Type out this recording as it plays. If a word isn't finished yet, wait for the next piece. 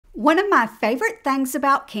One of my favorite things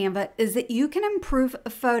about Canva is that you can improve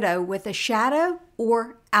a photo with a shadow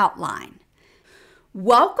or outline.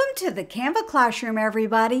 Welcome to the Canva Classroom,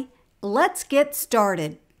 everybody. Let's get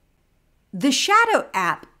started. The Shadow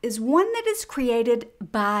app is one that is created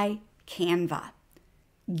by Canva.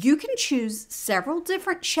 You can choose several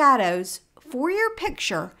different shadows for your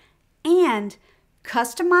picture and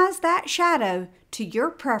customize that shadow to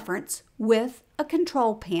your preference with a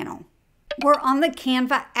control panel. We're on the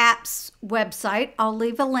Canva apps website. I'll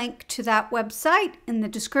leave a link to that website in the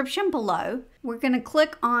description below. We're going to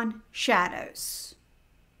click on shadows.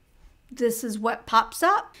 This is what pops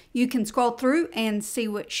up. You can scroll through and see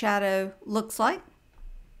what shadow looks like.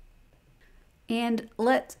 And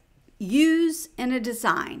let's use in a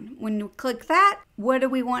design. When you click that, what do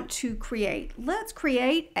we want to create? Let's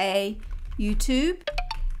create a YouTube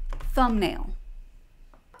thumbnail.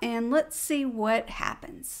 And let's see what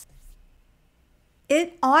happens.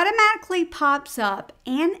 It automatically pops up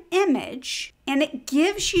an image and it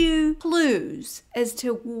gives you clues as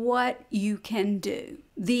to what you can do.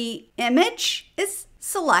 The image is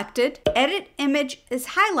selected, edit image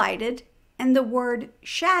is highlighted, and the word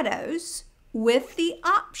shadows with the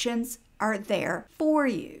options are there for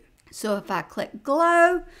you. So if I click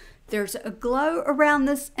glow, there's a glow around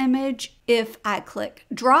this image. If I click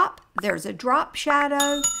drop, there's a drop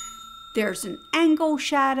shadow. There's an angle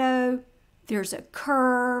shadow. There's a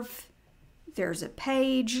curve, there's a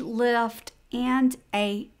page lift, and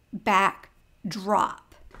a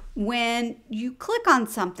backdrop. When you click on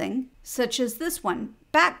something, such as this one,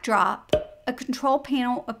 backdrop, a control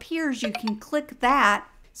panel appears. You can click that.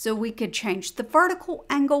 So we could change the vertical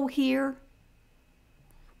angle here.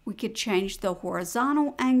 We could change the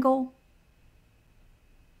horizontal angle.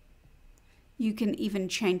 You can even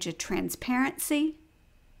change the transparency.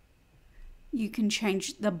 You can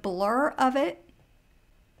change the blur of it,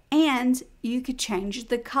 and you could change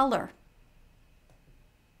the color.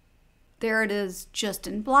 There it is, just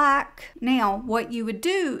in black. Now, what you would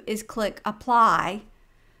do is click apply.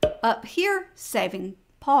 Up here, saving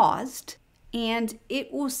paused, and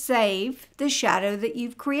it will save the shadow that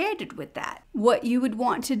you've created with that. What you would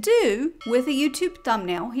want to do with a YouTube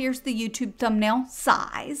thumbnail, here's the YouTube thumbnail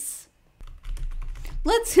size.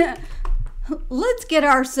 Let's get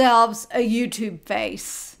ourselves a YouTube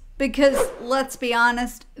face, because let's be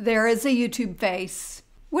honest, there is a YouTube face.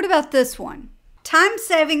 What about this one?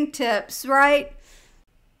 Time-saving tips, right?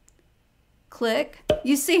 Click.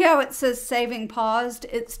 You see how it says saving paused?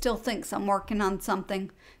 It still thinks I'm working on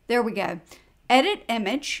something. There we go. Edit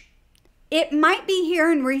image. It might be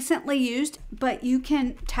here and recently used, but you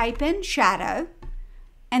can type in shadow.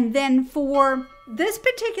 And then for this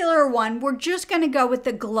particular one, we're just going to go with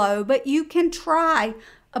the glow, but you can try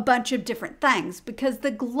a bunch of different things because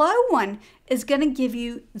the glow one is going to give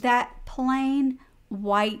you that plain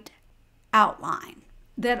white outline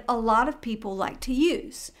that a lot of people like to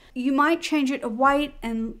use. You might change it to white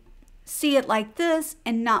and see it like this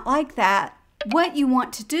and not like that. What you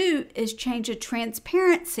want to do is change the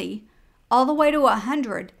transparency all the way to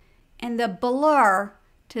 100 and the blur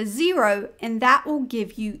to 0, and that will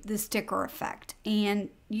give you the sticker effect. And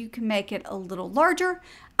you can make it a little larger.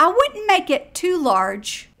 I wouldn't make it too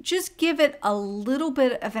large. Just give it a little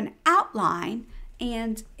bit of an outline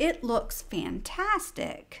and it looks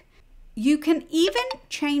fantastic. You can even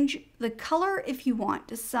change the color if you want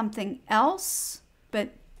to something else,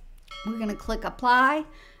 but we're going to click apply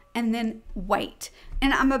and then wait.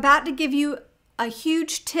 And I'm about to give you a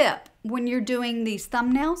huge tip when you're doing these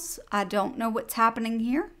thumbnails. I don't know what's happening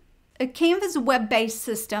here. Canva is a web-based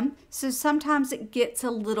system, so sometimes it gets a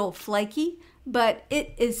little flaky, but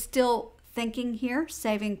it is still thinking here,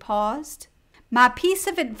 saving paused. My piece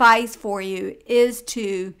of advice for you is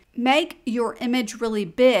to make your image really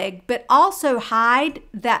big, but also hide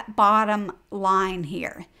that bottom line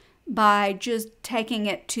here by just taking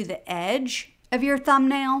it to the edge of your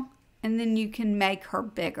thumbnail, and then you can make her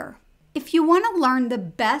bigger. If you want to learn the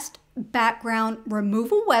best background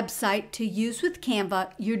removal website to use with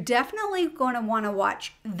Canva, you're definitely going to want to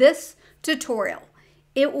watch this tutorial.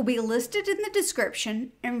 It will be listed in the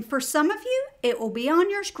description, and for some of you, it will be on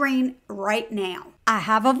your screen right now. I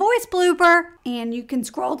have a voice blooper, and you can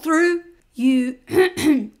scroll through.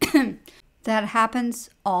 That happens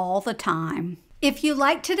all the time. If you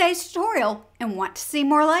like today's tutorial and want to see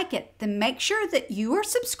more like it, then make sure that you are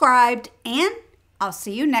subscribed, and I'll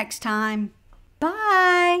see you next time.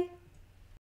 Bye!